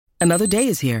Another day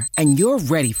is here, and you're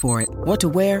ready for it. What to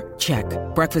wear? Check.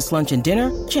 Breakfast, lunch, and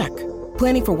dinner? Check.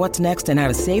 Planning for what's next and how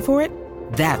to save for it?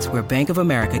 That's where Bank of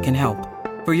America can help.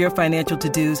 For your financial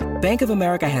to-dos, Bank of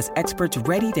America has experts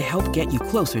ready to help get you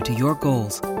closer to your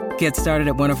goals. Get started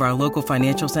at one of our local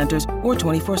financial centers or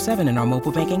 24/7 in our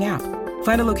mobile banking app.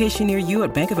 Find a location near you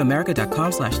at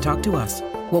bankofamerica.com/talktous.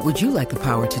 What would you like the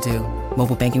power to do?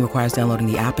 Mobile banking requires downloading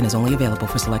the app and is only available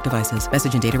for select devices.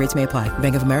 Message and data rates may apply.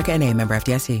 Bank of America N.A., member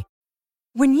FDIC.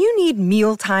 When you need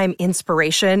mealtime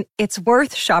inspiration, it's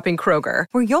worth shopping Kroger,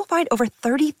 where you'll find over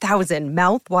 30,000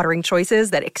 mouth-watering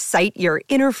choices that excite your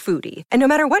inner foodie. And no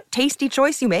matter what tasty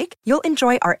choice you make, you'll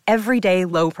enjoy our everyday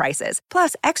low prices,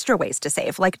 plus extra ways to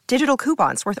save, like digital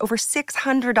coupons worth over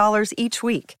 $600 each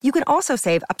week. You can also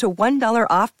save up to $1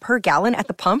 off per gallon at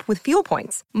the pump with fuel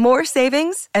points. More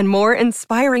savings and more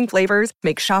inspiring flavors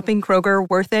make shopping Kroger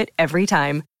worth it every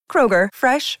time. Kroger,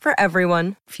 fresh for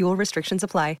everyone. Fuel restrictions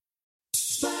apply.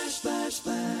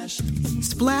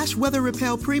 Splash Weather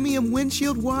Repel Premium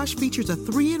Windshield Wash features a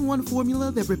 3-in-1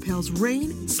 formula that repels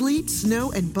rain, sleet,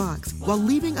 snow, and bugs while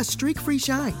leaving a streak-free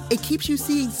shine. It keeps you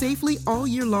seeing safely all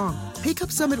year long. Pick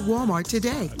up some at Walmart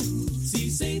today. See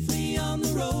safely on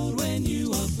the road when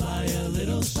you apply a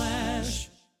little splash.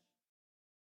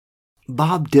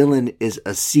 Bob Dylan is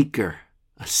a seeker,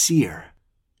 a seer,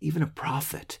 even a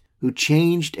prophet who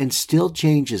changed and still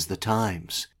changes the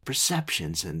times,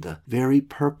 perceptions, and the very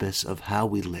purpose of how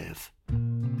we live.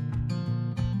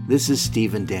 This is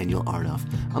Stephen Daniel Arnoff.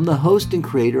 I'm the host and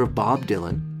creator of Bob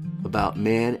Dylan, About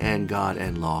Man and God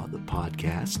and Law, the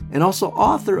podcast, and also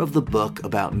author of the book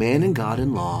About Man and God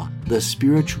and Law, The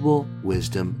Spiritual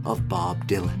Wisdom of Bob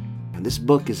Dylan. And this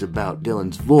book is about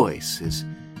Dylan's voice, his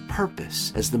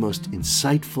purpose as the most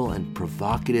insightful and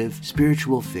provocative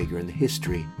spiritual figure in the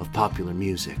history of popular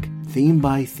music, theme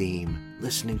by theme,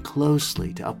 listening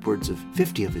closely to upwards of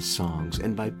 50 of his songs,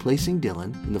 and by placing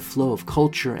Dylan in the flow of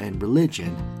culture and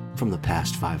religion from the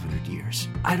past 500 years.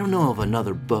 I don't know of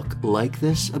another book like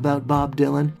this about Bob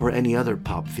Dylan or any other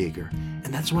pop figure,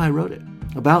 and that's why I wrote it.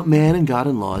 About Man and God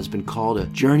and Law has been called a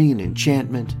journey in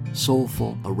enchantment,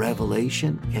 soulful, a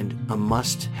revelation, and a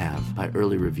must-have by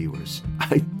early reviewers.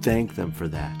 I thank them for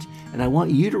that. And I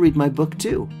want you to read my book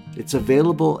too. It's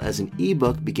available as an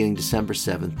ebook beginning December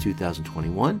 7th,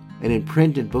 2021, and in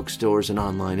print in bookstores and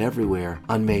online everywhere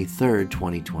on May 3rd,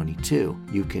 2022.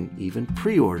 You can even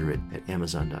pre-order it at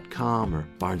Amazon.com or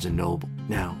Barnes & Noble.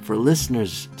 Now, for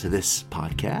listeners to this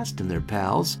podcast and their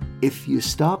pals, if you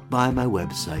stop by my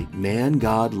website,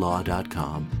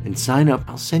 mangodlaw.com, and sign up,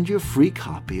 I'll send you a free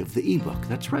copy of the ebook.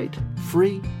 That's right,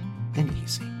 free and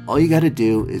easy. All you got to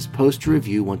do is post a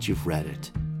review once you've read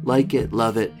it. Like it,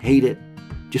 love it, hate it,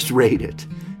 just rate it.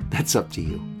 That's up to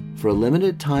you. For a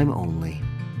limited time only,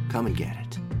 come and get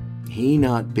it. He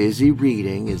not busy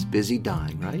reading is busy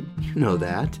dying, right? You know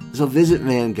that. So visit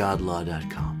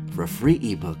mangodlaw.com for a free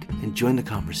ebook and join the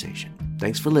conversation.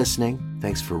 Thanks for listening.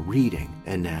 Thanks for reading.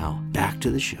 And now, back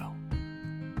to the show.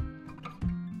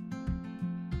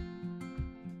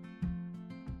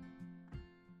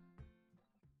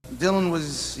 Dylan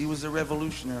was a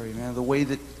revolutionary, man. The way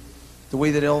that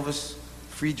Elvis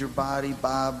freed your body,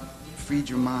 Bob freed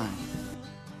your mind.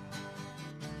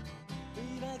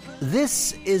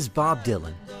 This is Bob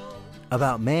Dylan,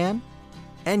 About Man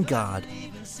and God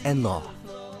and Law.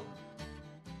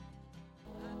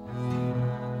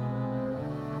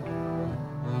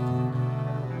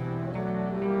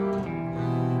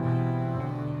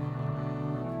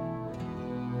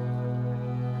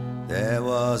 There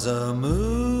was a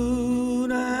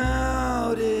moon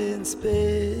out in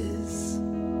space,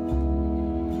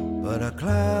 but a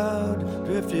cloud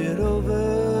drifted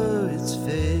over its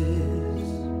face.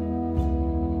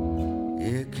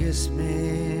 You kissed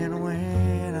me and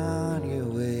went on your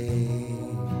way.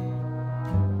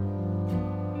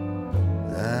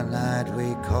 That night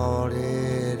we called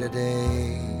it a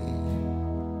day.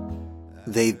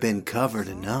 They've been covered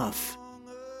enough.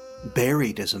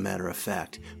 Buried, as a matter of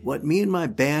fact. What me and my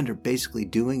band are basically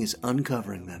doing is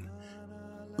uncovering them,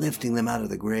 lifting them out of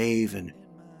the grave and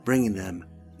bringing them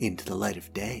into the light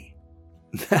of day.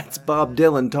 That's Bob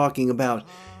Dylan talking about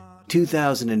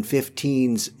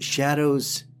 2015's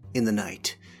Shadows in the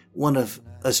Night, one of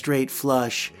a straight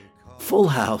flush, full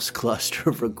house cluster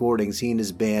of recordings he and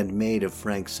his band made of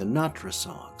Frank Sinatra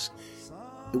songs.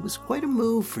 It was quite a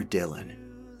move for Dylan,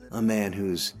 a man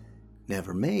who's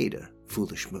never made a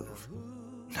foolish move.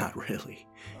 Not really.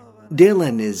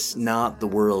 Dylan is not the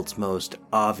world's most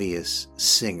obvious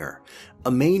singer.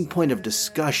 A main point of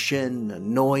discussion,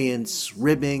 annoyance,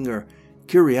 ribbing, or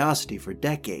curiosity for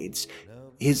decades,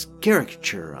 his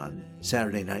caricature on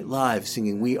Saturday Night Live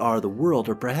singing We Are the World,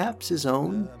 or perhaps his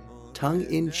own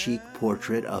tongue-in-cheek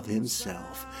portrait of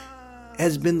himself,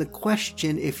 has been the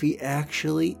question if he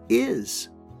actually is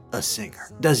a singer.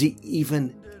 Does he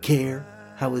even care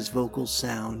how his vocals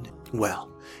sound?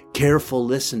 Well, careful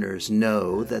listeners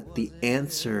know that the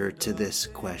answer to this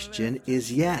question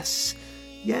is yes.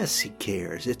 Yes, he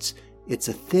cares. It's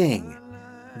a thing.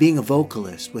 Being a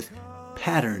vocalist with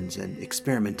patterns and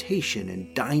experimentation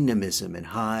and dynamism and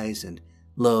highs and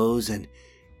lows, and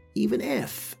even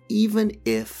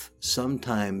if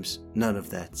sometimes none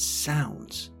of that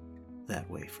sounds that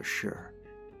way for sure.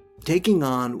 Taking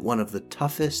on one of the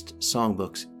toughest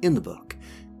songbooks in the book,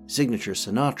 Signature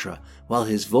Sinatra, while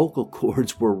his vocal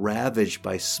cords were ravaged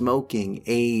by smoking,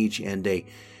 age, and a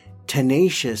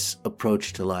tenacious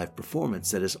approach to live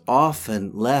performance that has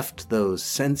often left those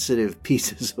sensitive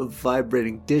pieces of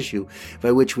vibrating tissue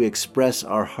by which we express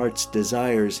our heart's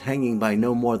desires hanging by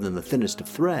no more than the thinnest of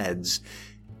threads,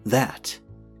 that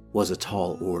was a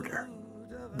tall order.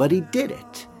 But he did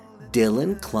it.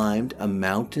 Dylan climbed a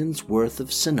mountain's worth of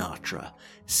Sinatra,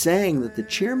 saying that the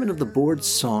chairman of the board's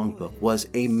songbook was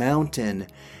a mountain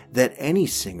that any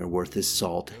singer worth his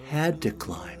salt had to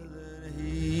climb.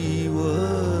 He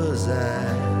was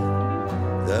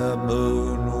at the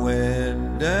moon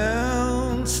went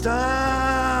down,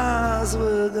 stars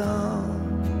were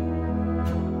gone,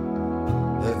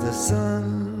 but the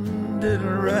sun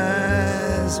didn't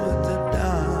rise with the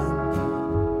dawn.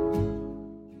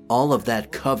 All of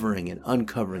that covering and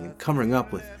uncovering and covering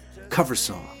up with cover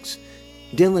songs.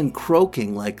 Dylan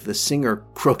croaking like the singer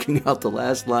croaking out the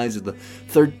last lines of the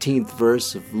 13th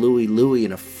verse of Louie Louie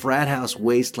in a frat house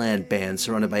wasteland band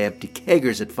surrounded by empty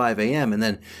keggers at 5 a.m. And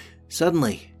then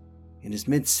suddenly, in his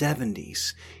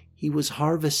mid-70s, he was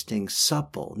harvesting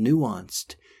supple,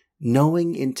 nuanced,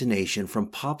 knowing intonation from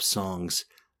pop songs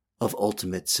of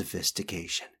ultimate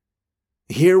sophistication.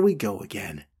 Here we go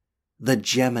again. The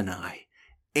Gemini.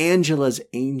 Angela's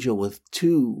angel with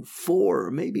 2,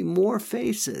 4, maybe more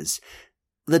faces.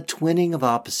 The twinning of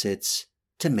opposites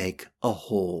to make a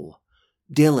whole.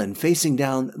 Dylan facing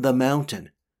down the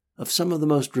mountain of some of the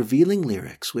most revealing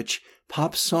lyrics which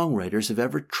pop songwriters have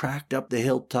ever tracked up the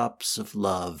hilltops of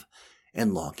love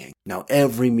and longing. Now,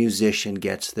 every musician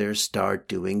gets their start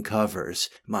doing covers.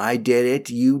 I did it,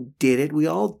 you did it, we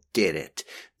all did it.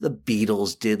 The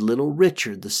Beatles did Little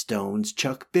Richard, the Stones,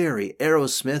 Chuck Berry,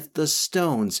 Aerosmith, the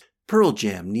Stones, Pearl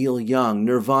Jam, Neil Young,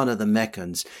 Nirvana, the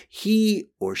Meccans. He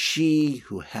or she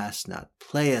who has not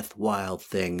playeth Wild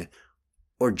Thing,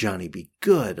 or Johnny Be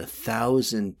Good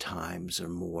 1,000 times or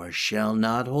more, shall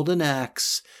not hold an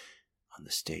axe on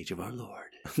the stage of our Lord.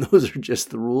 Those are just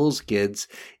the rules, kids.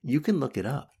 You can look it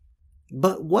up.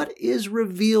 But what is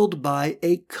revealed by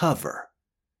a cover?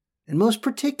 And most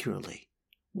particularly,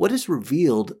 what is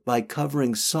revealed by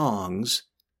covering songs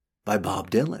by Bob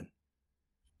Dylan?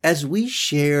 As we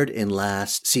shared in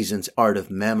last season's Art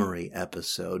of Memory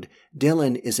episode,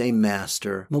 Dylan is a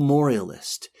master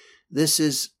memorialist. This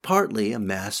is partly a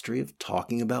mastery of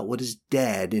talking about what is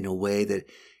dead in a way that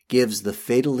gives the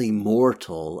fatally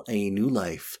mortal a new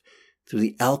life through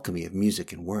the alchemy of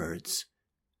music and words.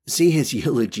 See his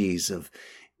eulogies of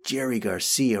Jerry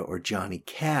Garcia or Johnny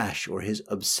Cash, or his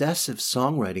obsessive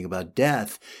songwriting about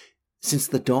death since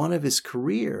the dawn of his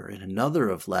career in another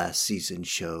of last season's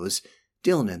shows,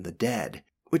 Dylan and the Dead,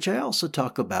 which I also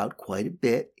talk about quite a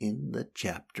bit in the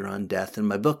chapter on death in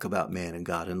my book about Man and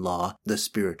God and Law, The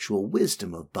Spiritual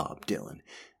Wisdom of Bob Dylan.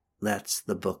 That's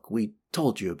the book we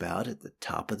told you about at the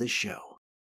top of the show.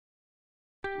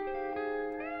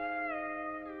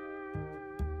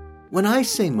 When I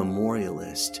say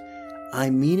memorialist, I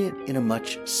mean it in a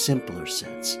much simpler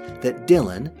sense, that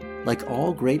Dylan, like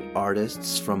all great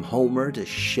artists from Homer to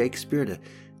Shakespeare to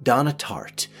Donna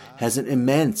Tartt, has an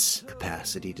immense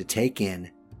capacity to take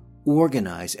in,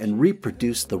 organize, and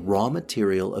reproduce the raw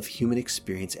material of human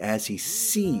experience as he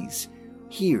sees,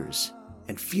 hears,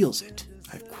 and feels it.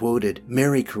 I've quoted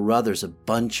Mary Carruthers a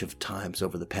bunch of times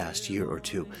over the past year or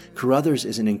two. Carruthers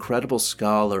is an incredible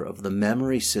scholar of the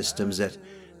memory systems that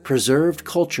preserved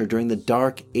culture during the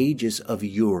dark ages of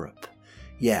Europe.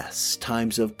 Yes,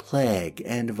 times of plague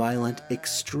and violent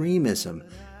extremism,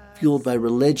 fueled by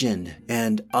religion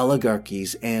and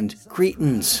oligarchies and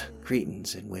Cretans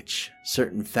in which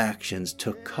certain factions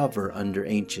took cover under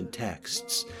ancient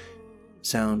texts.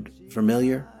 Sound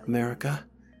familiar, America?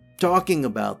 Talking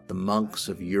about the monks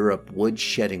of Europe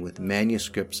woodshedding with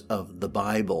manuscripts of the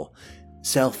Bible,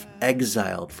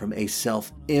 self-exiled from a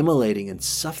self-immolating and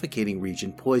suffocating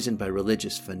region poisoned by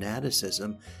religious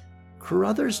fanaticism,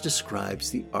 Carruthers describes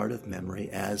the art of memory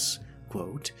as,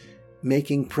 quote,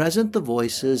 making present the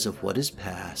voices of what is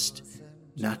past,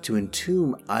 not to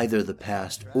entomb either the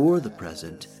past or the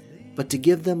present, but to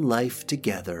give them life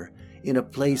together in a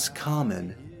place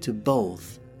common to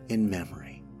both in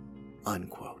memory."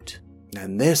 Unquote.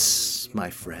 And this, my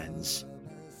friends,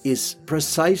 is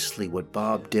precisely what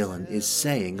Bob Dylan is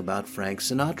saying about Frank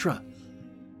Sinatra.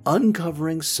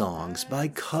 Uncovering songs by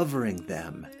covering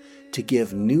them to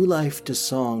give new life to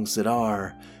songs that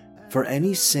are, for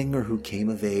any singer who came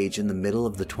of age in the middle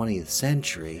of the 20th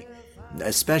century,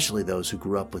 especially those who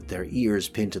grew up with their ears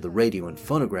pinned to the radio and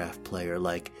phonograph player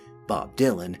like Bob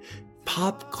Dylan,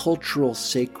 pop cultural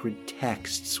sacred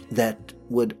texts that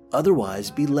would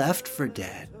otherwise be left for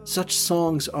dead. Such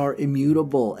songs are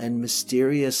immutable and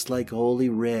mysterious like Holy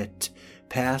Writ,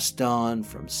 passed on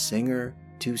from singer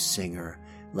to singer,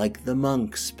 like the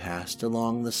monks passed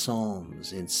along the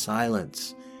Psalms in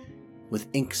silence with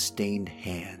ink-stained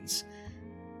hands.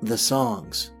 The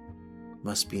songs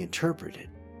must be interpreted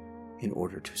in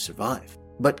order to survive.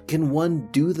 But can one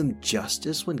do them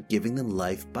justice when giving them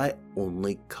life by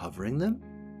only covering them?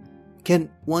 Can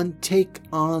one take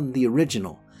on the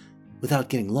original without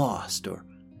getting lost or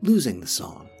losing the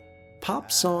song?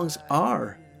 Pop songs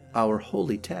are our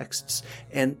holy texts,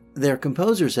 and their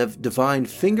composers have divine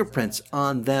fingerprints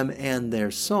on them and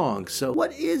their songs. So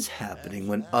what is happening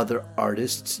when other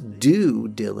artists do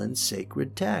Dylan's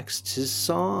sacred texts, his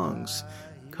songs,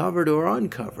 covered or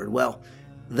uncovered? Well,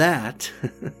 that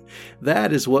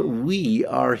is what we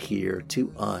are here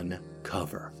to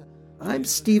uncover. I'm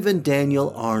Stephen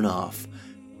Daniel Arnoff.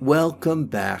 Welcome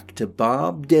back to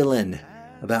Bob Dylan,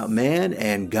 about man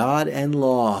and God and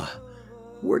law.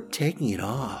 We're taking it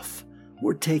off.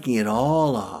 We're taking it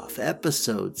all off.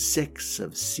 Episode 6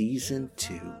 of Season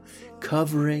 2,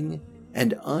 covering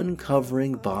and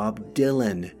uncovering Bob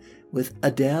Dylan with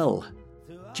Adele,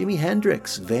 Jimi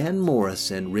Hendrix, Van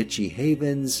Morrison, Richie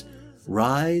Havens,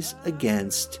 Rise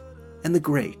Against, and the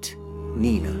great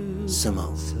Nina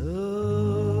Simone.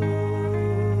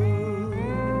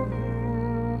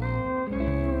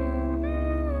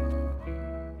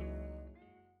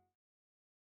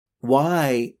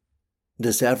 Why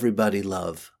does everybody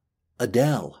love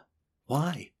Adele?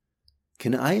 Why?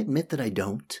 Can I admit that I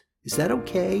don't? Is that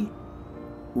okay?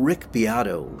 Rick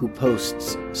Beato, who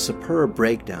posts superb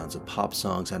breakdowns of pop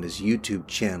songs on his YouTube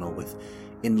channel with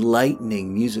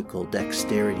enlightening musical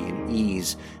dexterity and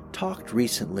ease, talked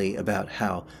recently about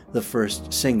how the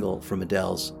first single from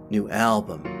Adele's new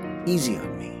album, Easy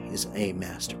on Me, is a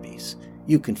masterpiece.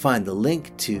 You can find the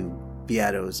link to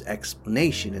Beato's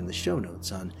explanation in the show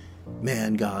notes on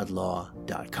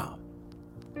mangodlaw.com.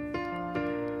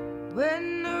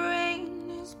 When the rain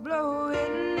is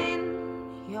blowing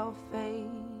in your face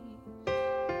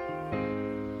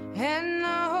and the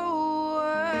whole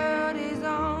world is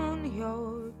on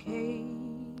your case,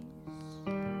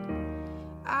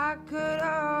 I could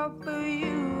offer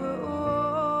you a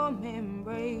warm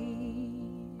embrace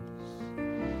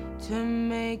to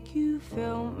make you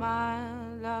feel my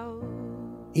love.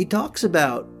 He talks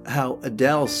about how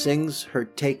Adele sings her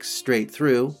takes straight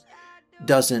through,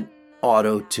 doesn't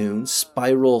auto-tune,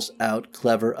 spirals out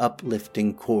clever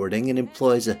uplifting chording, and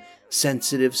employs a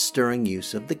sensitive, stirring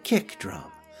use of the kick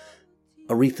drum.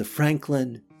 Aretha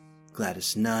Franklin,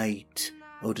 Gladys Knight,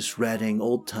 Otis Redding,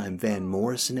 old-time Van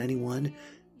Morrison, anyone?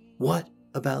 What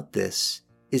about this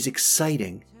is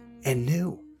exciting and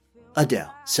new?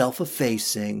 Adele,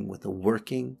 self-effacing with a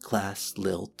working-class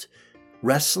lilt,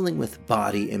 wrestling with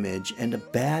body image and a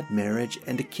bad marriage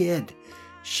and a kid.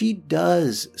 She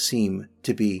does seem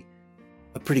to be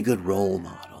a pretty good role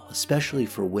model, especially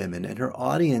for women, and her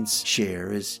audience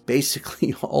share is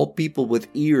basically all people with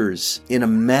ears. In a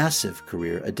massive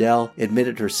career, Adele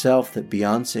admitted herself that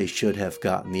Beyoncé should have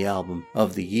gotten the album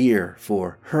of the year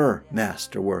for her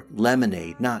masterwork,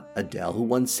 Lemonade, not Adele, who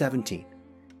won 17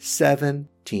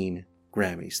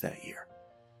 Grammys that year.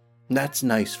 That's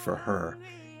nice for her.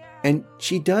 And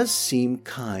she does seem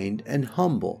kind and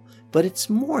humble, but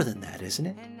it's more than that, isn't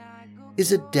it?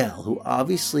 Is Adele, who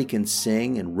obviously can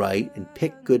sing and write and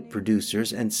pick good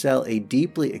producers and sell a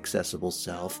deeply accessible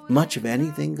self, much of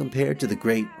anything compared to the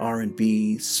great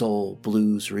R&B, soul,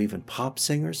 blues, or even pop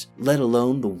singers, let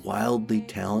alone the wildly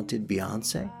talented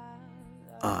Beyoncé?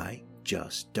 I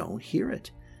just don't hear it.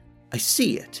 I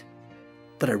see it,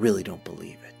 but I really don't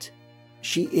believe it.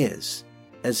 She is,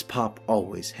 as pop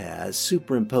always has,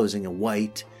 superimposing a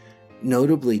white,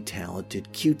 notably talented,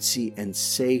 cutesy, and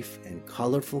safe and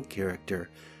colorful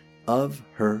character of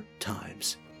her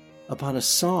times upon a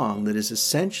song that is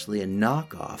essentially a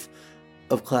knockoff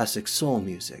of classic soul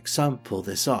music. Some pull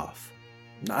this off.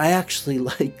 I actually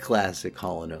like classic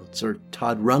Hall & Oates, or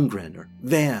Todd Rundgren, or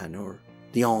Van, or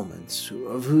the Allmans,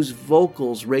 of whose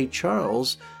vocals Ray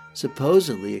Charles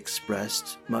supposedly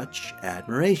expressed much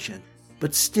admiration.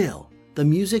 But still, the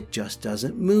music just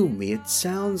doesn't move me. It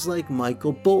sounds like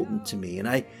Michael Bolton to me, and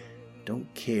I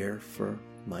don't care for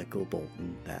Michael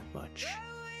Bolton that much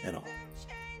at all.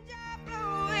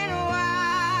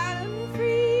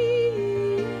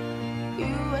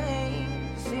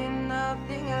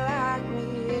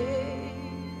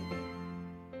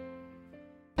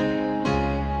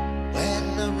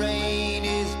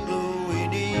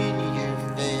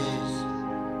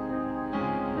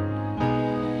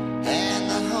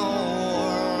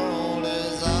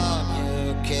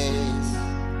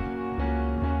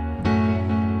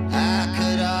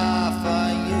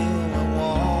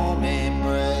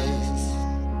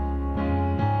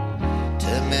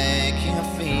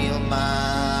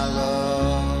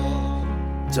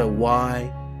 So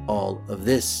why all of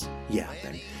this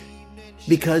yapping?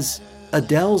 Because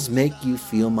Adele's Make You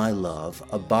Feel My Love,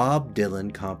 a Bob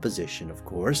Dylan composition, of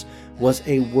course, was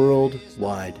a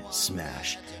worldwide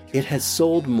smash. It has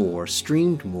sold more,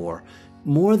 streamed more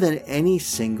than any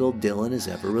single Dylan has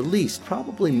ever released,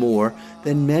 probably more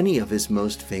than many of his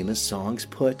most famous songs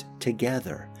put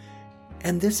together.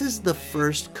 And this is the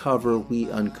first cover we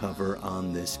uncover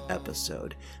on this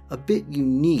episode, a bit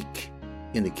unique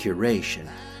in the curation.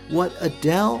 What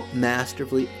Adele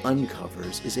masterfully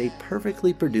uncovers is a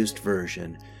perfectly produced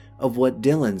version of what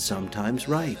Dylan sometimes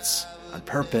writes, on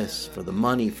purpose, for the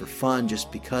money, for fun,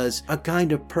 just because, a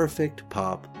kind of perfect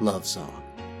pop love song.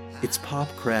 It's pop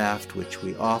craft which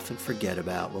we often forget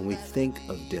about when we think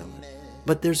of Dylan.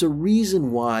 But there's a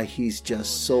reason why he's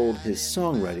just sold his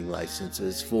songwriting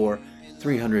licenses for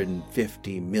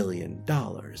 $350 million.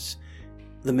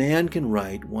 The man can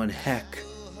write one heck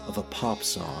of a pop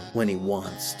song when he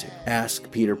wants to.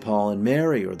 Ask Peter, Paul, and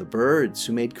Mary, or the Byrds,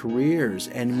 who made careers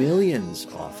and millions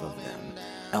off of them.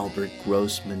 Albert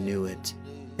Grossman knew it,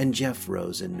 and Jeff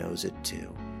Rosen knows it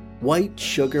too. White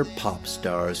sugar pop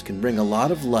stars can bring a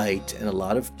lot of light and a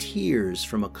lot of tears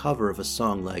from a cover of a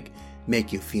song like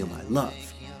Make You Feel My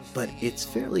Love, but it's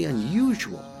fairly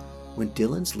unusual when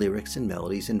Dylan's lyrics and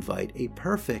melodies invite a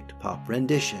perfect pop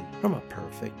rendition from a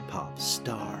perfect pop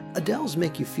star. Adele's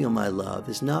Make You Feel My Love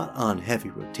is not on heavy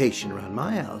rotation around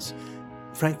my house.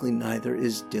 Frankly, neither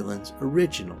is Dylan's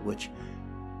original, which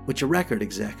a record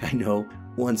exec I know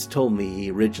once told me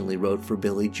he originally wrote for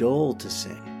Billy Joel to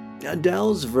sing.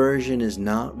 Adele's version is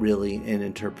not really an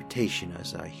interpretation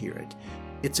as I hear it.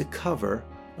 It's a cover,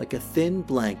 like a thin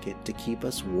blanket to keep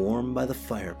us warm by the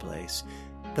fireplace,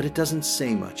 but it doesn't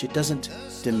say much, it doesn't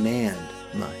demand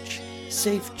much.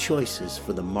 Safe choices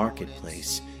for the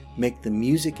marketplace make the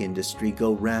music industry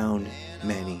go round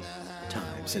many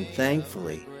times, and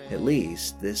thankfully, at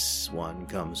least, this one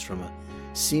comes from a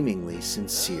seemingly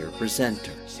sincere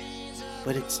presenter.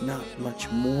 But it's not much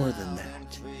more than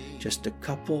that, just a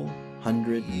couple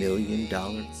 $100 million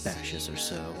bashes or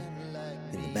so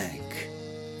in the bank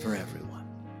for everyone.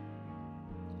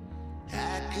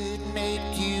 I could make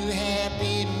you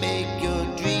happy, make your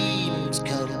dreams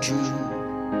come true.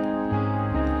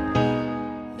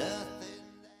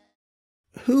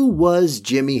 Who was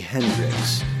Jimi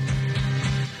Hendrix?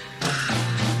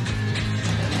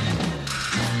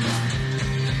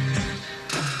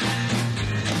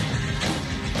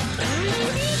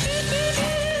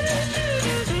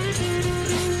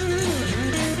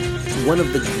 One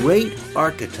of the great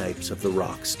archetypes of the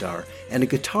rock star, and a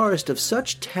guitarist of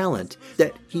such talent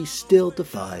that he still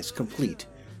defies complete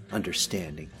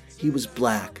understanding. He was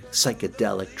black,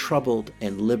 psychedelic, troubled,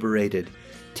 and liberated,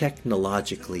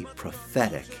 technologically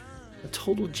prophetic, a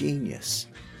total genius.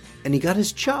 And he got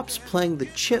his chops playing the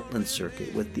Chitlin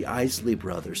circuit with the Isley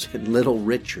Brothers and Little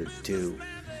Richard, too.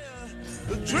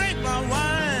 Drink my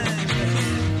wine,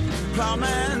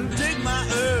 plowman, dig my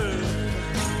earth.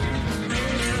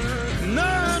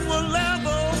 None will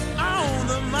ever own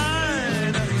the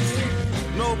mine.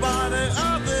 Nobody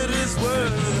of it is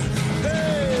worth.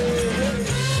 Hey, hey.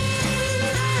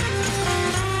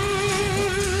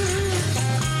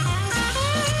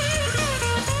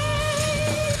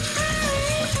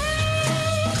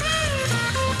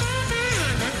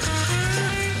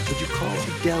 Would you call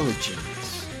Adele a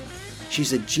genius?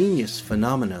 She's a genius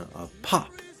phenomena of pop.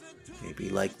 Maybe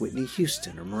like Whitney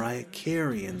Houston or Mariah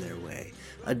Carey in their way.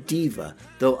 A diva,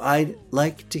 though I'd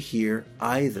like to hear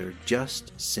either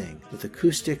just sing with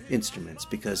acoustic instruments,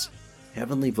 because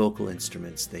heavenly vocal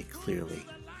instruments they clearly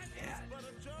had.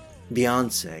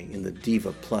 Beyonce in the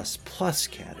Diva Plus Plus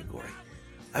category.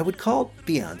 I would call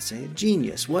Beyonce a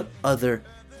genius. What other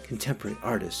contemporary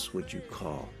artists would you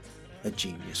call a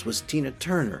genius? Was Tina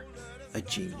Turner a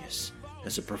genius?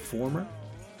 As a performer?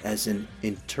 As an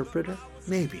interpreter?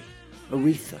 Maybe.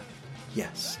 Aretha?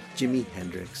 Yes. Jimi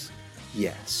Hendrix?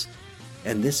 Yes.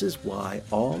 And this is why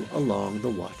All Along the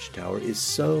Watchtower is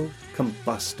so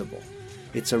combustible.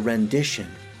 It's a rendition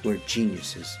where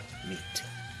geniuses meet.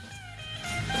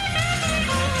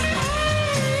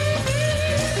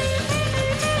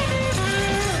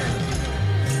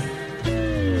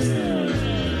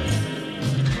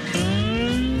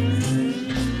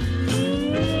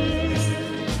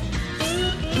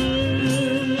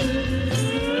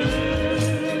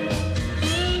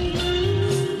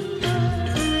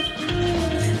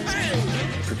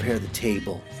 Prepare the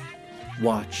table.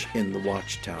 Watch in the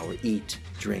watchtower, eat,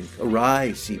 drink.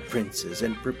 Arise, ye princes,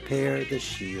 and prepare the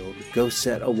shield. Go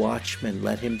set a watchman,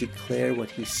 let him declare what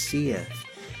he seeth.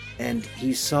 And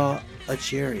he saw a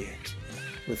chariot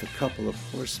with a couple of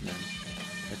horsemen,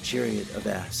 a chariot of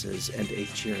asses and a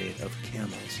chariot of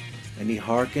camels. And he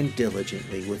hearkened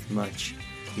diligently with much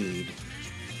heed.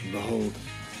 And behold,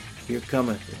 here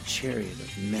cometh a chariot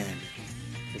of men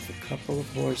with a couple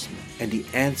of horsemen. And he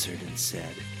answered and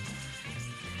said,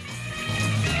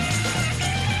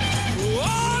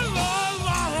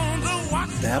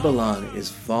 Babylon is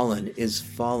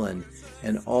fallen,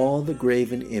 and all the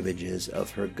graven images of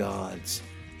her gods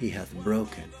he hath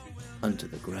broken unto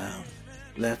the ground.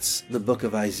 That's the book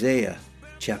of Isaiah,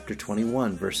 chapter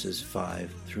 21, verses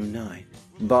 5 through 9.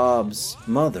 Bob's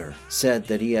mother said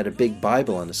that he had a big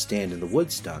Bible on a stand in the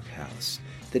Woodstock house,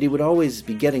 that he would always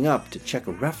be getting up to check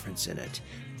a reference in it.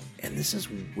 And this is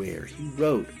where he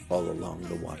wrote All Along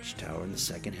the Watchtower in the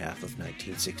second half of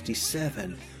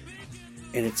 1967.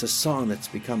 And it's a song that's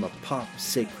become a pop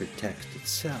sacred text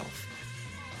itself.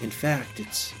 In fact,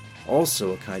 it's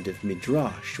also a kind of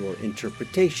midrash or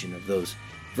interpretation of those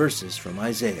verses from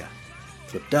Isaiah,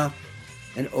 flipped up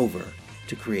and over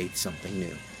to create something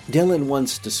new. Dylan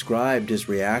once described his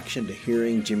reaction to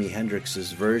hearing Jimi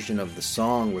Hendrix's version of the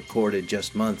song recorded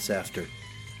just months after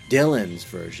Dylan's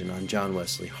version on John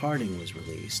Wesley Harding was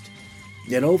released.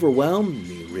 It overwhelmed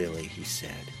me, really, he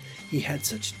said. He had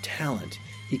such talent.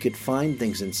 He could find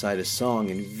things inside a song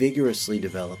and vigorously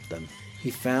develop them.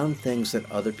 He found things that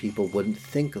other people wouldn't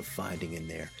think of finding in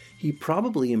there. He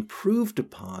probably improved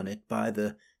upon it by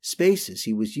the spaces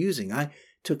he was using. I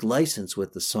took license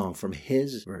with the song from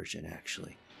his version,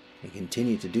 actually, and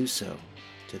continue to do so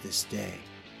to this day.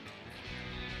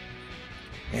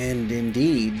 And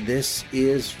indeed, this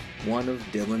is one of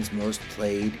Dylan's most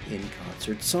played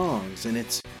in-concert songs, and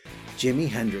it's Jimi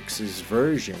Hendrix's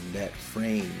version that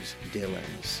frames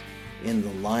Dylan's. In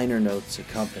the liner notes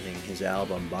accompanying his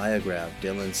album Biograph,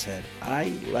 Dylan said, I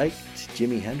liked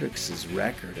Jimi Hendrix's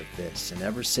record of this, and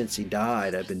ever since he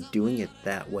died, I've been doing it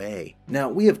that way. Now,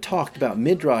 we have talked about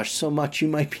Midrash so much you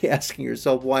might be asking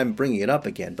yourself why I'm bringing it up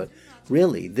again, but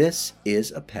really, this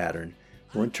is a pattern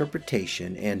for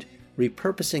interpretation and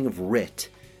repurposing of writ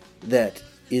that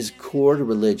is core to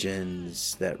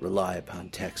religions that rely upon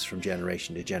texts from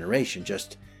generation to generation,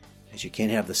 just as you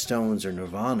can't have the Stones or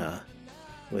Nirvana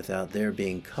without there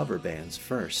being cover bands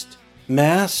first.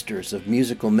 Masters of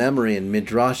musical memory and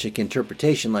midrashic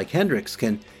interpretation like Hendrix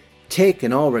can take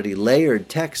an already layered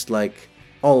text like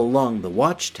All Along the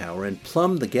Watchtower and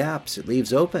plumb the gaps it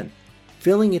leaves open,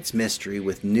 filling its mystery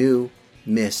with new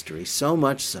mystery, so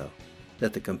much so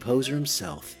that the composer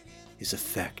himself is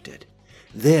affected.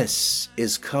 This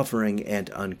is covering and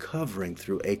uncovering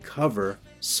through a cover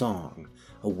song,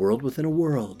 a world within a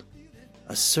world,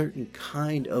 a certain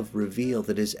kind of reveal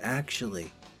that is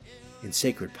actually, in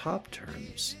sacred pop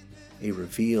terms, a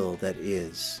reveal that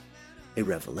is a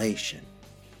revelation.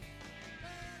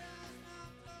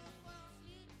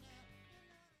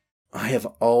 I have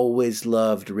always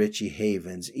loved Richie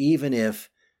Havens, even if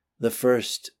the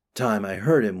first time I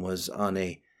heard him was on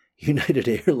a United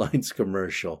Airlines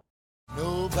commercial.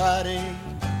 Nobody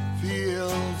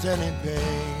feels any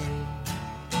pain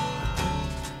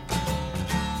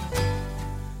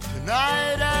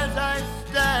tonight as I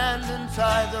stand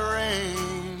inside the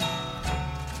rain.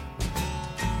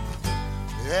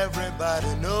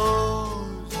 Everybody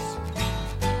knows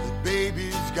that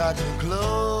baby's got me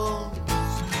close.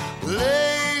 Lately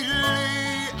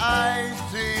I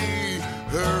see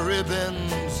her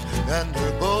ribbons and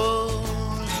her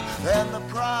bows, and the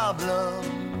problems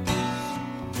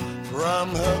from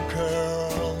her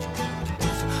curls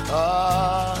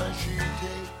she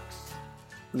takes.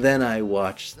 Then I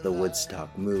watched the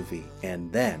Woodstock movie,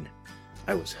 and then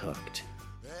I was hooked.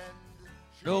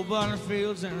 Nobody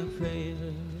feels any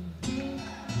pain.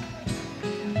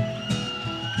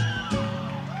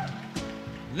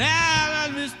 Now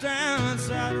let me stand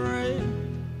inside the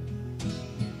rain.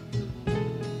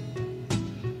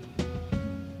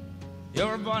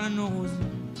 Everybody knows it.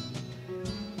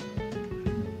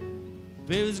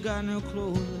 Baby's got no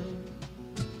clothes.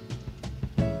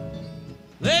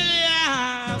 Lately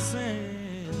I've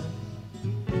seen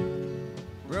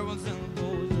ribbons in the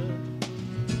bows.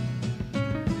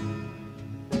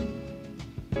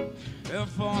 They're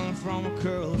falling from her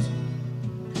curls.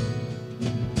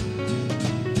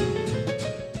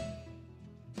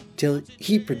 Till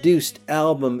he produced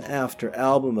album after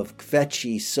album of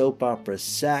kvetchy soap opera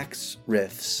sax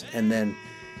riffs and then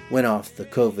went off the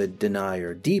COVID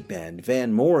denier deep end,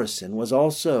 Van Morrison was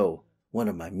also one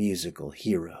of my musical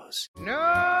heroes.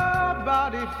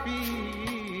 Nobody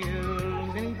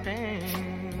feels any pain.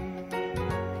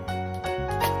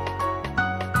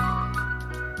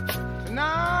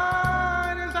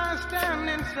 Tonight as I stand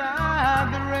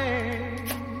inside the rain,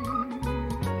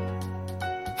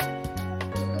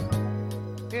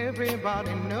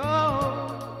 everybody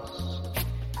knows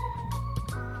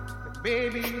that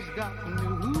baby's got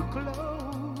new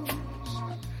clothes.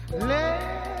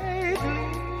 Lately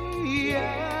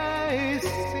I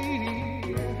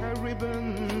see her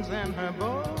ribbons and her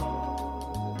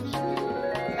bows,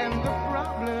 and the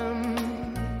problems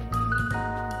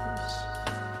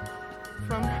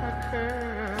from her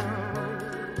curls.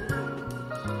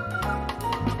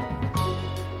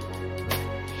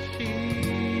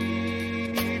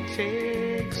 She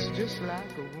takes just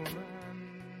like a woman.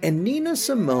 And Nina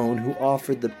Simone, who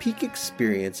offered the peak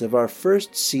experience of our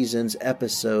first season's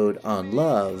episode on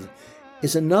love,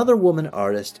 is another woman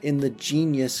artist in the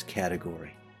genius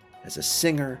category, as a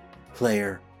singer,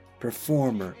 player,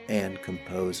 performer, and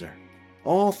composer.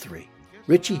 All three,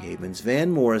 Richie Havens, Van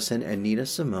Morrison, and Nina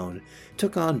Simone,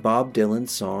 took on Bob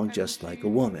Dylan's song Just Like a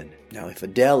Woman. Now, if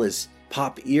Adele is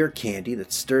pop ear candy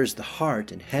that stirs the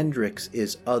heart, and Hendrix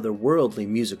is otherworldly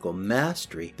musical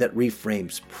mastery that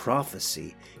reframes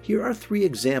prophecy, here are three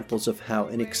examples of how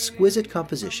an exquisite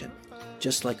composition,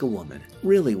 Just Like a Woman,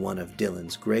 really one of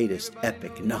Dylan's greatest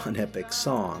epic, non-epic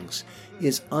songs,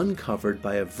 is uncovered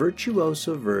by a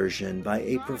virtuoso version by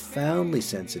a profoundly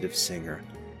sensitive singer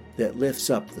that lifts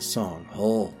up the song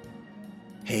whole.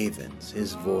 Havens,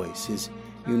 his voice, his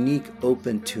unique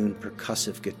open-tuned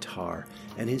percussive guitar,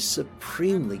 and his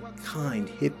supremely kind,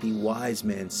 hippie, wise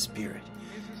man spirit.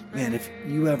 Man, if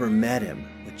you ever met him,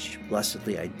 which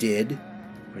blessedly I did,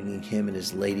 bringing him and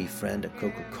his lady friend a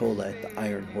Coca-Cola at the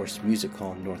Iron Horse Music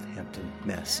Hall in Northampton,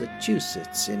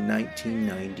 Massachusetts in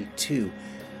 1992,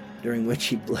 during which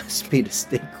he blessed me to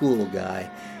stay cool, guy,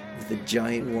 with a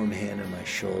giant warm hand on my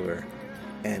shoulder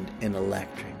and an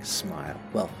electric smile.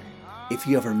 Well, if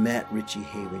you ever met Richie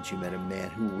Havens, you met a man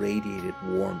who radiated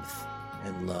warmth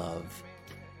and love.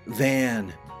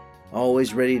 Van,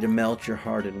 always ready to melt your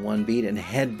heart in one beat and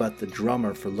headbutt the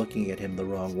drummer for looking at him the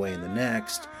wrong way in the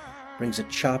next, brings a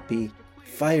choppy,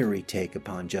 fiery take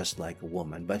upon Just Like a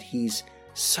Woman, but he's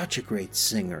such a great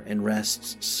singer and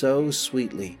rests so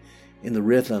sweetly in the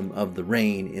rhythm of the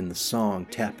rain in the song,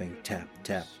 tapping, tap,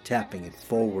 tap, tapping it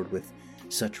forward with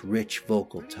such rich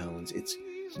vocal tones. It's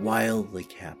wildly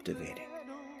captivating.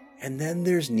 And then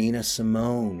there's Nina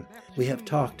Simone. We have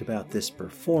talked about this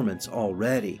performance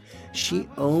already. She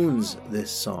owns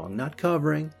this song, not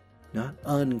covering, not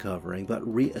uncovering, but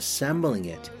reassembling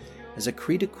it as a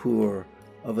cri de coeur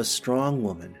of a strong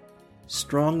woman,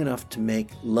 strong enough to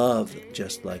make love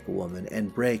just like a woman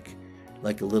and break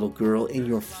like a little girl in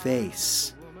your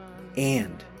face,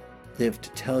 and live to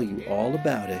tell you all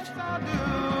about it.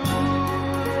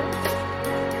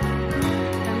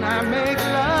 And I make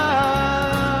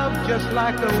love just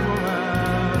like a woman,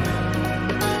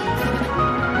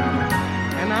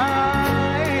 and I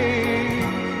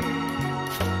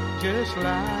just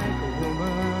like a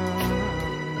woman,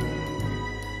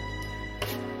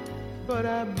 but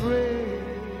I break.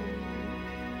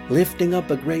 Lifting up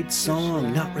a great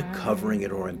song, not recovering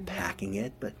it or unpacking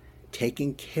it, but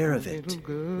taking care of it,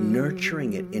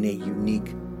 nurturing it in a unique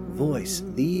voice.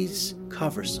 These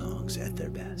cover songs at their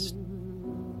best.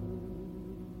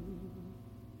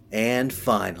 And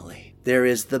finally, there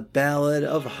is the Ballad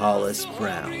of Hollis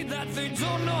Brown.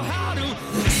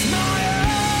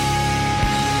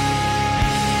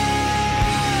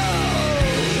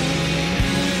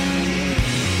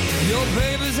 Your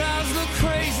baby's eyes look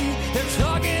crazy, they're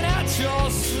tugging at your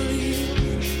sleeve.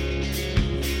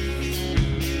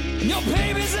 Your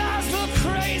baby's eyes look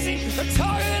crazy, they're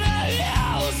tugging at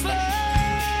your sleeve.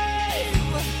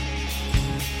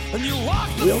 And you walk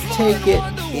the We'll floor take it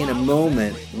and wonder in a why-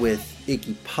 moment with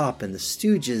Iggy Pop and the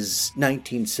Stooges'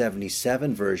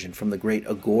 1977 version from the great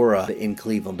Agora in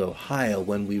Cleveland, Ohio,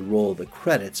 when we roll the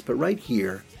credits. But right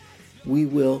here, We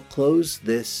will close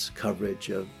this coverage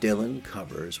of Dylan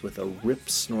covers with a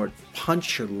rip-snort,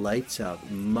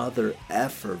 punch-your-lights-out,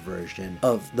 mother-effer version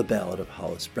of The Ballad of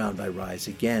Hollis Brown by Rise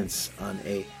Against on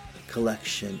a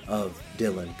collection of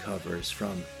Dylan covers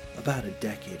from about a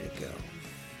decade ago.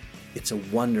 It's a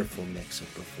wonderful mix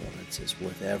of performances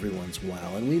worth everyone's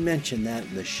while, and we mention that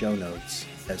in the show notes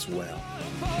as well.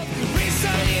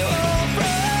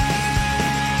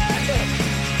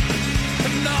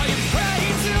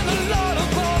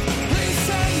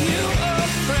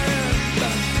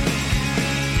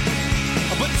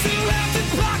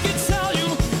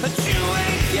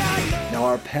 Now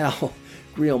our pal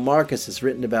Greil Marcus has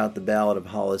written about the Ballad of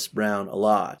Hollis Brown a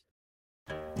lot.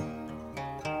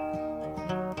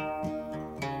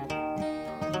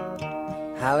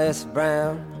 Hollis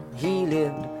Brown, he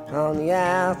lived on the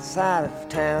outside of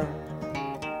town.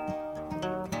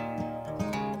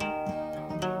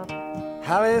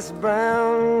 Hollis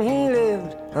Brown, he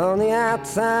lived on the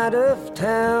outside of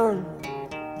town.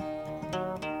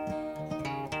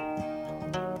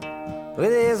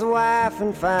 With his wife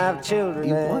and 5 children.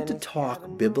 You want to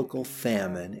talk biblical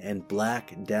famine and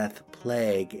Black Death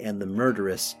plague and the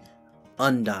murderous,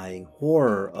 undying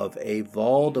horror of a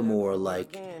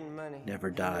Voldemort-like never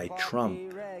die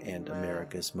Trump and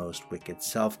America's most wicked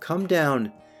self. Come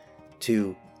down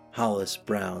to Hollis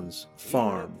Brown's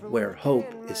farm, where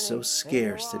hope is so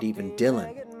scarce that even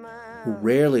Dylan, who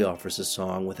rarely offers a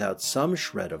song without some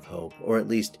shred of hope, or at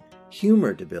least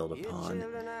humor to build upon,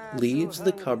 leaves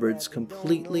the cupboards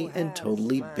completely and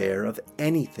totally bare of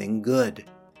anything good.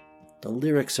 The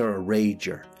lyrics are a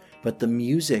rager, but the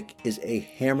music is a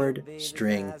hammered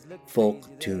string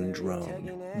folk tune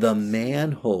drone. The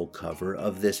manhole cover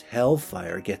of this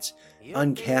hellfire gets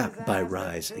uncapped by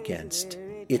Rise Against.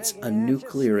 It's a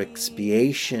nuclear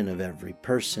expiation of every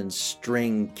person's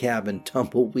string, cabin,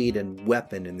 tumbleweed, and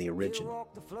weapon in the original,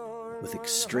 with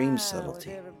extreme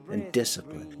subtlety and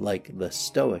discipline, like the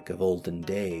Stoic of olden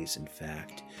days, in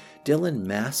fact. Dylan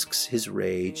masks his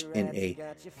rage in a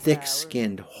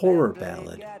thick-skinned horror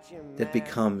ballad that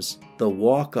becomes the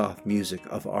walk-off music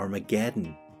of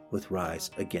Armageddon with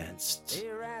Rise Against.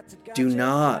 Do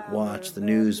not watch the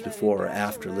news before or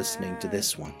after listening to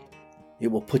this one.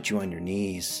 It will put you on your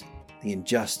knees. The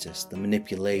injustice, the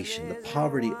manipulation, the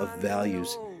poverty of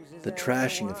values, the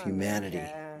trashing of humanity.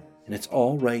 And it's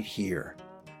all right here,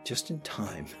 just in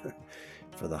time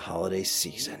for the holiday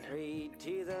season.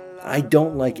 I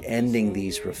don't like ending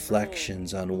these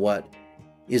reflections on what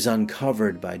is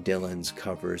uncovered by Dylan's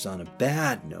covers on a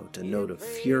bad note, a note of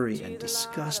fury and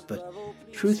disgust, but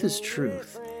truth is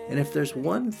truth. And if there's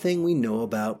one thing we know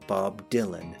about Bob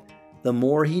Dylan, the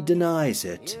more he denies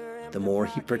it, the more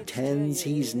he pretends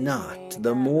he's not,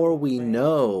 the more we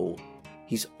know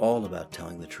he's all about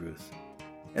telling the truth.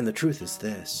 And the truth is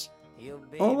this: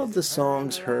 all of the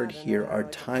songs heard here are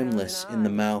timeless in the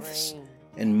mouths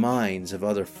and minds of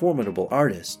other formidable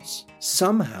artists.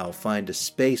 Somehow find a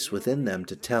space within them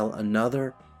to tell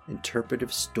another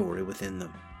interpretive story within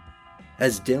them.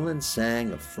 As Dylan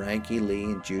sang of Frankie Lee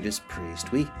and Judas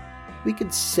Priest, we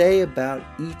could say about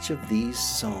each of these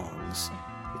songs,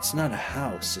 it's not a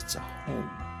house, it's a home,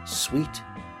 sweet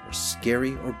or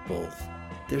scary or both.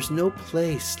 There's no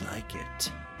place like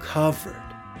it. Covered,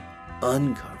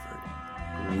 uncovered,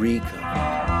 recovered.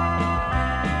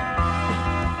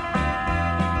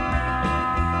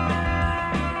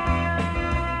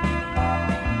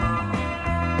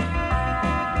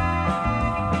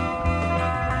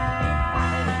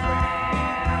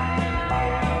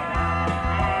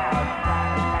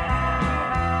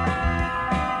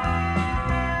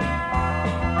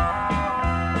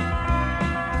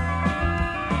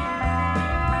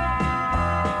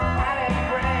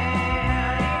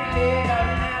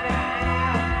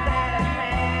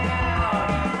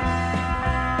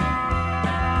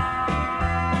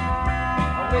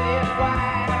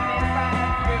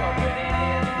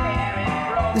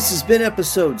 This has been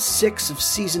episode 6 of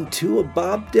season 2 of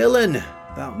Bob Dylan,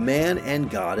 about man and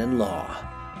God and law,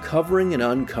 covering and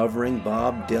uncovering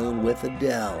Bob Dylan with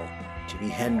Adele, Jimi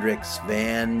Hendrix,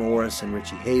 Van Morrison,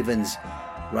 Richie Havens,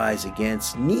 Rise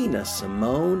Against, Nina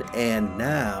Simone, and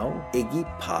now Iggy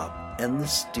Pop and the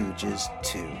Stooges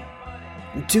too.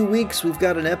 In 2 weeks, we've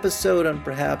got an episode on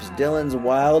perhaps Dylan's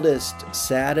wildest,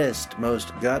 saddest,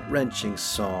 most gut-wrenching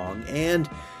song, and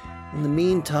in the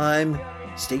meantime,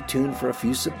 stay tuned for a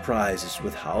few surprises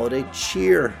with holiday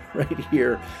cheer right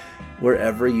here,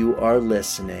 wherever you are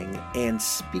listening. And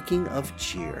speaking of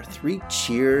cheer, 3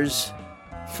 cheers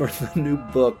for the new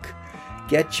book.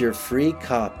 Get your free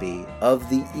copy of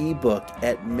the ebook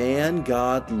at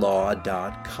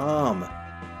mangodlaw.com.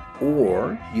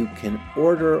 or you can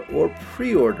order or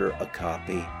pre-order a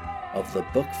copy of the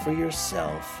book for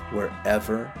yourself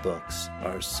wherever books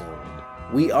are sold.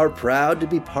 We are proud to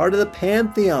be part of the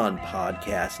Pantheon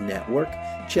Podcast Network.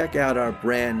 Check out our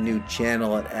brand new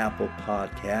channel at Apple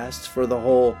Podcasts for the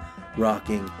whole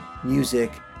rocking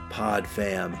music pod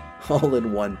fam all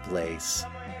in one place.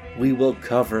 We will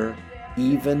cover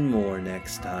even more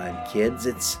next time, kids.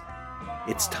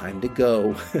 It's time to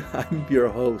go. I'm your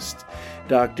host,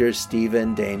 Dr.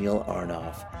 Stephen Daniel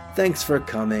Arnoff. Thanks for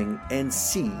coming, and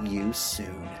see you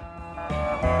soon.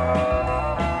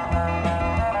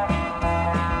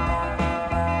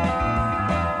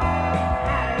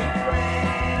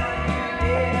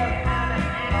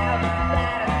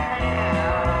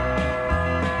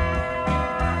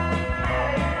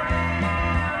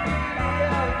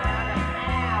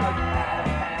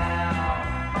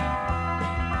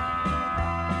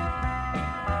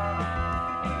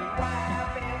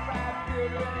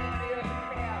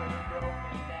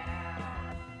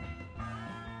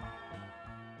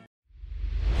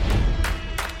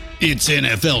 It's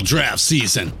NFL draft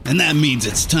season, and that means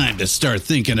it's time to start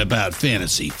thinking about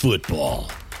fantasy football.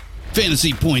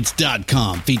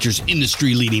 FantasyPoints.com features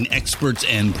industry-leading experts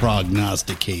and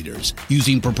prognosticators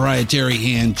using proprietary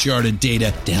hand-charted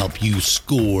data to help you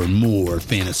score more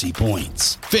fantasy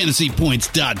points.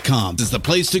 FantasyPoints.com is the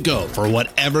place to go for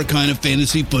whatever kind of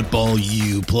fantasy football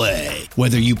you play.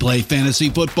 Whether you play fantasy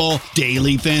football,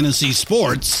 daily fantasy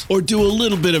sports, or do a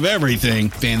little bit of everything,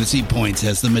 Fantasy Points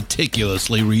has the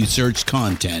meticulously researched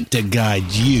content to guide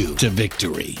you to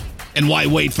victory. And why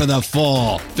wait for the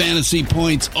fall? Fantasy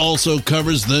Points also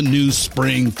covers the new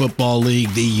spring football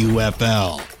league, the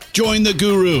UFL. Join the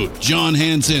guru, John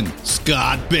Hansen,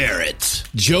 Scott Barrett,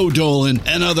 Joe Dolan,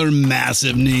 and other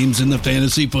massive names in the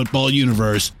fantasy football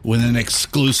universe with an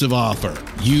exclusive offer.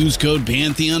 Use code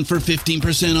Pantheon for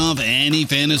 15% off any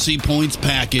Fantasy Points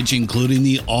package, including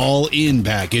the all-in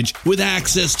package, with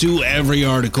access to every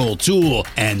article, tool,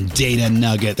 and data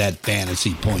nugget that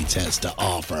Fantasy Points has to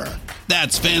offer.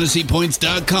 That's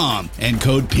FantasyPoints.com and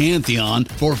code Pantheon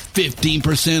for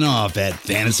 15% off at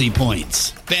Fantasy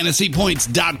Points.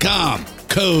 FantasyPoints.com,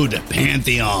 code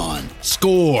Pantheon.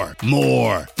 Score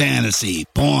more fantasy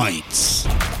points.